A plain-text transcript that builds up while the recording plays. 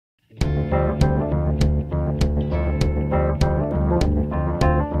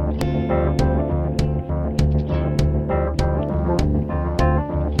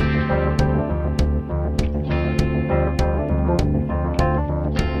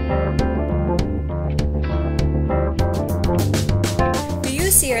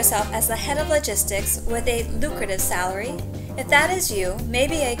See yourself as the head of logistics with a lucrative salary? If that is you,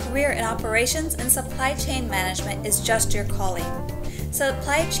 maybe a career in operations and supply chain management is just your calling.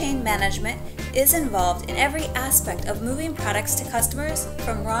 Supply chain management is involved in every aspect of moving products to customers,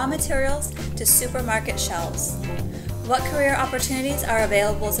 from raw materials to supermarket shelves. What career opportunities are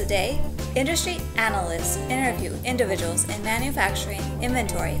available today? Industry analysts interview individuals in manufacturing,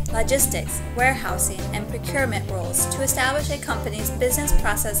 inventory, logistics, warehousing, and procurement roles to establish a company's business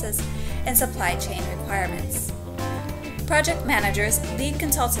processes and supply chain requirements. Project managers lead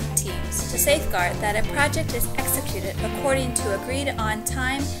consultant teams to safeguard that a project is executed according to agreed-on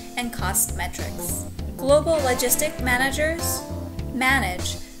time and cost metrics. Global logistic managers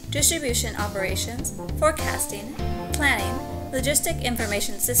manage distribution operations, forecasting, planning, logistic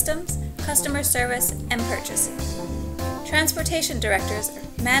information systems, customer service, and purchasing. Transportation directors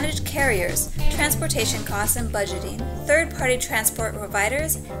manage carriers, transportation costs and budgeting, third-party transport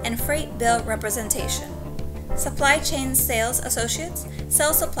providers, and freight bill representation. Supply chain sales associates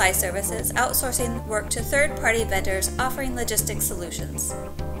sell supply services, outsourcing work to third-party vendors offering logistics solutions.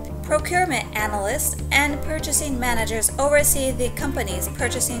 Procurement analysts and purchasing managers oversee the company's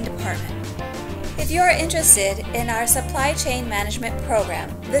purchasing department. If you are interested in our supply chain management program,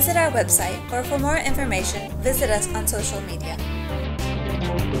 visit our website, or for more information, visit us on social media.